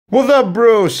What's up,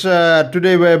 bros?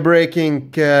 Today we're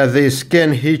breaking these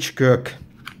Ken Hitchcock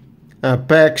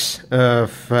packs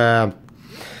of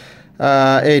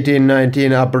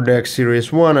 1819 Upper Deck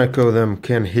Series 1. I call them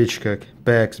Ken Hitchcock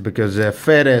packs because they're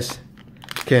fat as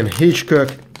Ken Hitchcock.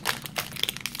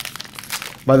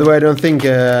 By the way, I don't think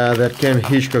that Ken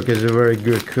Hitchcock is a very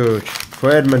good coach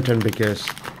for Edmonton, because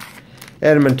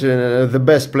Edmonton, the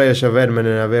best players of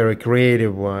Edmonton are very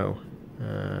creative, while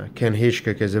Ken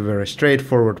Hitchcock is a very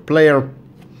straightforward player.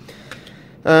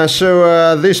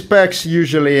 So these packs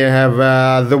usually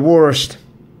have the worst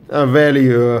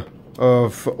value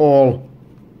of all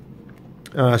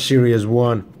Series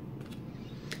 1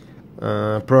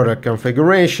 product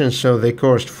configurations, so they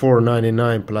cost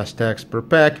 $4.99 plus tax per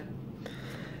pack,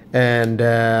 and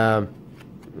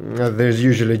there's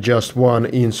usually just one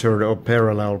insert or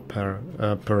parallel per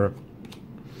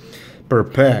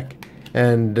pack.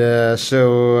 And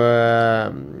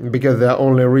so because there are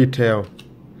only retail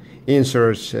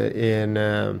inserts in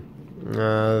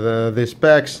these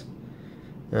packs,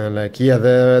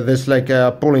 there's like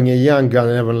pulling a young gun,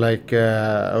 even like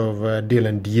of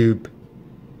Dylan Dupe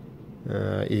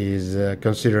is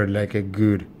considered like a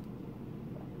good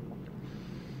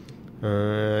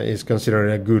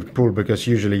pull, because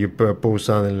usually you pull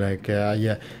something like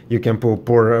you can pull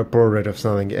portrait of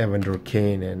something Evander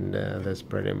Kane, and that's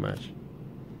pretty much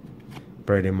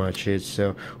it.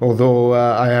 So although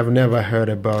I have never heard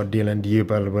about Dylan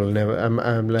Dupe, I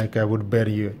would bet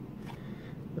you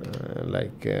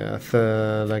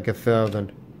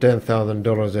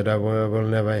 $10,000 that I will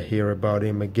never hear about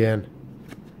him again,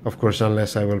 of course,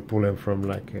 unless I will pull him from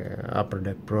like Upper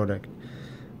Deck product.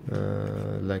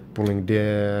 Like pulling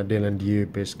Dylan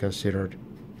Dupe is considered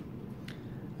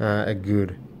a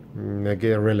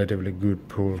relatively good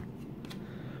pull.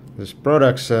 This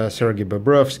product's Sergei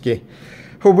Bobrovsky,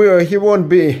 he won't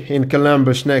be in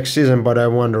Columbus next season, but I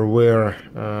wonder where.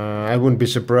 I wouldn't be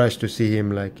surprised to see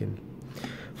him like in,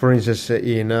 for instance,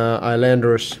 in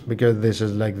Islanders, because this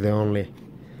is like the only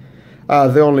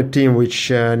team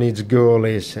which needs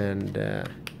goalies and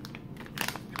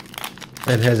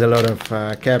has a lot of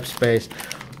cap space.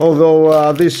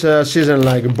 Although this season,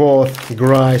 like both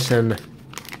Grice and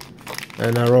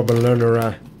Robin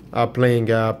Lerner are playing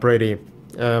pretty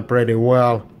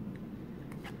well,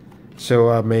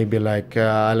 so maybe like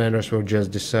Islanders will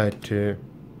just decide to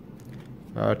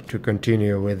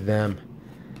continue with them,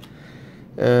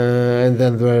 and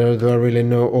then there are really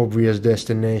no obvious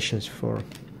destinations for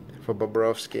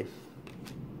Bobrovsky.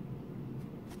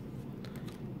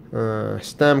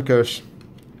 Stamkos,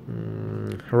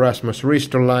 Rasmus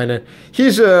Ristolainen.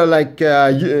 He's like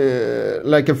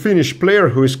a Finnish player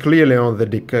who is clearly on the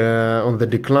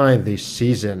decline this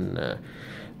season.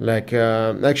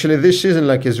 Actually, this season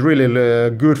is really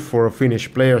good for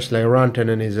Finnish players. Like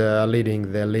Rantanen is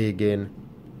leading the league in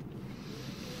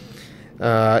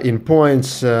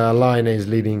points. Laine is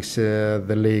leading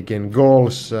the league in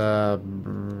goals.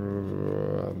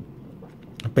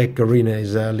 Pekkarinen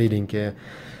is leading the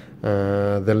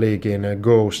league in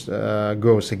goals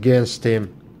against him,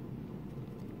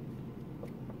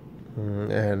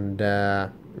 and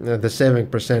the saving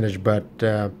percentage. But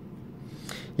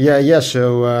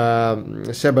so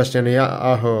Sebastian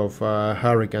Aho of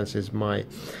Hurricanes is my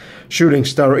shooting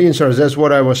star insert. That's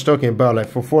what I was talking about. Like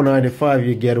for $4.95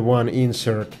 you get one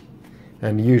insert,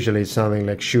 and usually it's something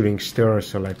like shooting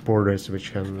stars or like portraits,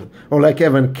 which can, or like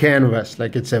even canvas,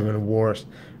 like it's even worse,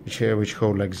 which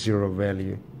hold like zero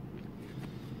value.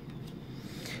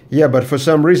 Yeah, but for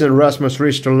some reason Rasmus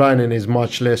Ristolainen is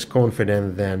much less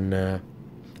confident than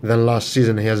last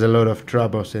season. He has a lot of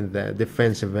troubles in the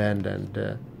defensive end,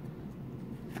 and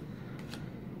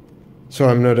so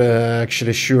I'm not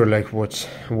actually sure like what's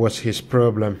his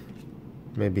problem.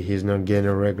 Maybe he's not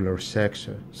getting regular sex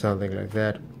or something like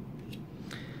that.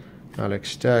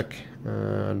 Alex Tuck,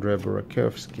 Andrei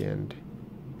Burakovsky, and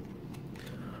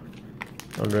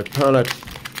Andre Palat.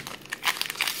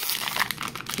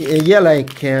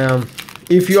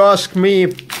 If you ask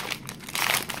me,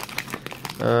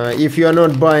 if you are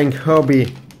not buying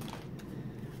hobby,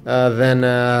 then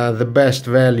the best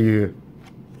value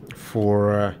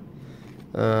for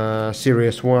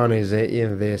Series 1 is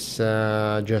in this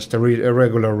just a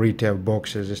regular retail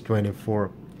boxes. Is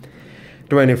 24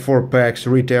 packs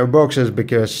retail boxes,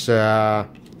 because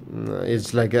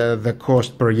it's like the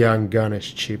cost per young gun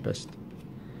is cheapest.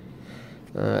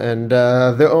 And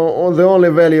the only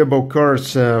valuable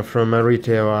cards from a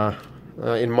retail are,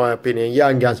 in my opinion,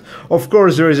 young guns. Of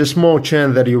course, there is a small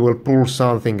chance that you will pull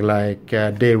something like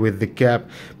Day with the Cap,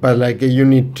 but like you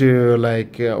need to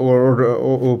or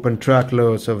open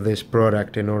truckloads of this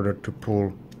product in order to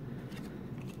pull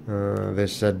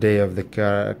this day of the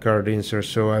card insert,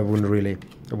 so I wouldn't really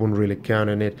count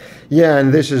on it. Yeah,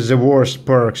 and this is the worst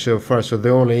perk so far. So the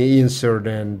only insert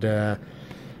and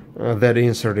that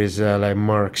insert is like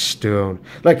marked stone.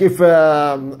 Like if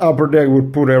Upper Deck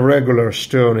would put a regular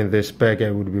stone in this pack,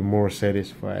 I would be more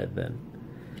satisfied than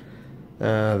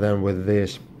with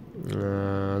this.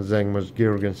 Zagmos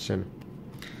Girgensson.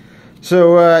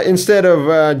 So instead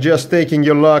of just taking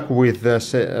your luck with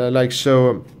like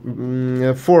so,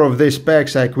 4 of these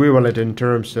packs are equivalent in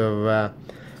terms of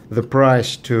the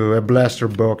price to a blaster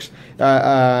box.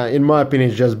 In my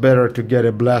opinion, it's just better to get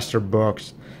a blaster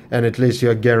box, and at least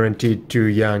you're guaranteed 2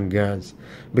 young guns.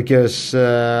 Because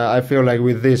I feel like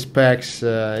with these packs,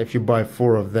 if you buy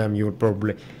 4 of them, you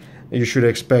should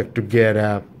expect to get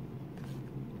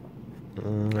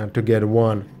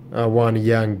one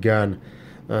young gun.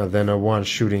 Then a 1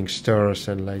 shooting stars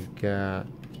and like and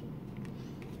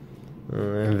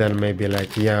then maybe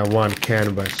like 1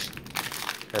 canvas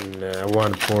and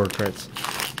 1 portraits.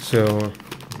 So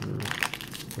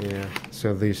yeah,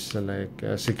 so this like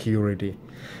security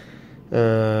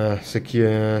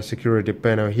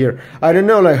panel here. I don't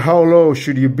know like how low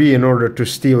should you be in order to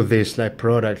steal this like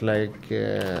product, like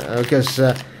because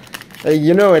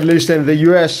you know, at least in the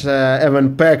US,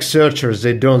 even pack searchers,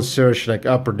 they don't search like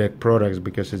Upper Deck products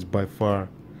because it's by far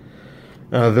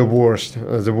the worst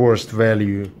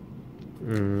value,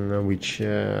 which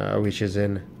is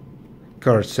in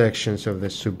card sections of the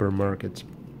supermarkets.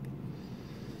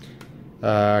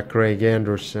 Craig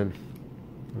Anderson.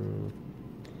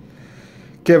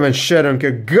 Kevin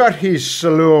Shadonka got his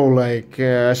slow, like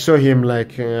I saw him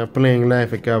like playing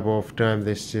live a couple of times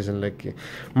this season, like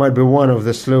might be one of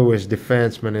the slowest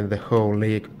defensemen in the whole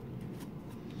league.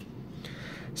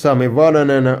 Sami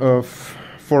Vananen,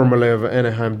 formerly of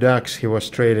Anaheim Ducks, he was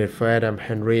traded for Adam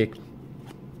Henrique.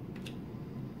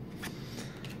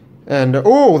 And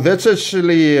oh, that's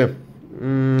actually a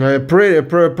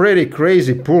pretty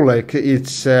crazy pull, like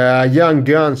it's Young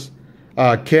Guns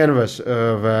canvas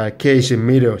of Casey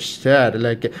Middlestad.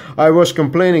 Like I was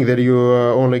complaining that you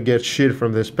only get shit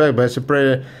from this pack, but it's a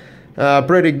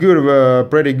pretty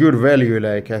good value.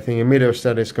 Like I think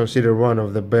Middlestad is considered one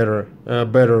of the better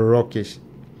Rockies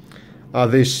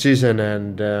this season,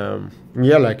 and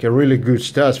yeah, like a really good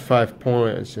stats, 5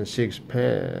 points in 6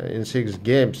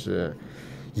 games.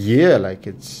 Yeah, like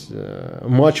it's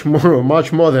much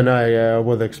more than I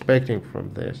was expecting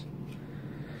from this.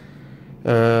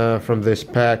 From these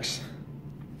packs.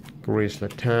 Chris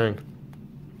Letang,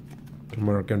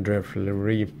 Marc-Andre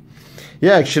Fleury.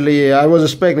 Yeah, actually, I was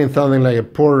expecting something like a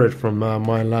portrait from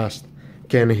my last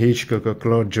Ken Hitchcock or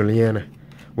Claude Julien,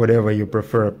 whatever you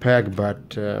prefer a pack,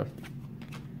 but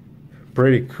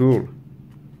pretty cool.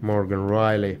 Morgan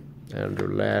Riley,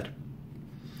 Andrew Ladd.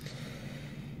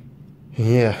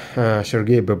 Yeah,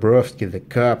 Sergei Bobrovsky, the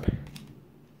Cup.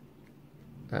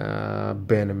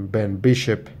 Ben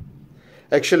Bishop.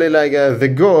 Actually, like the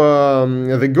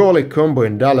goalie combo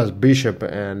in Dallas, Bishop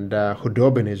and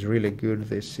Hudobin, is really good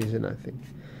this season. I think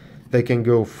they can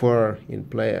go far in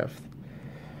playoffs.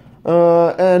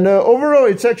 And overall,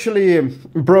 it's actually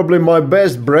probably my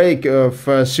best break of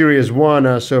Series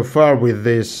 1 so far with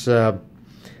this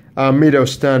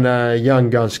Middleston Young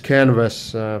Guns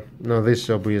canvas. No, this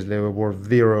obviously worth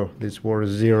 0. This worth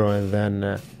 0, and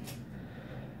then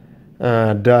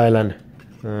Dylan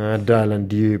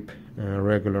Dupe.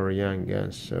 Regular Young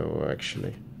Guns. So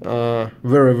actually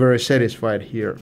very satisfied here.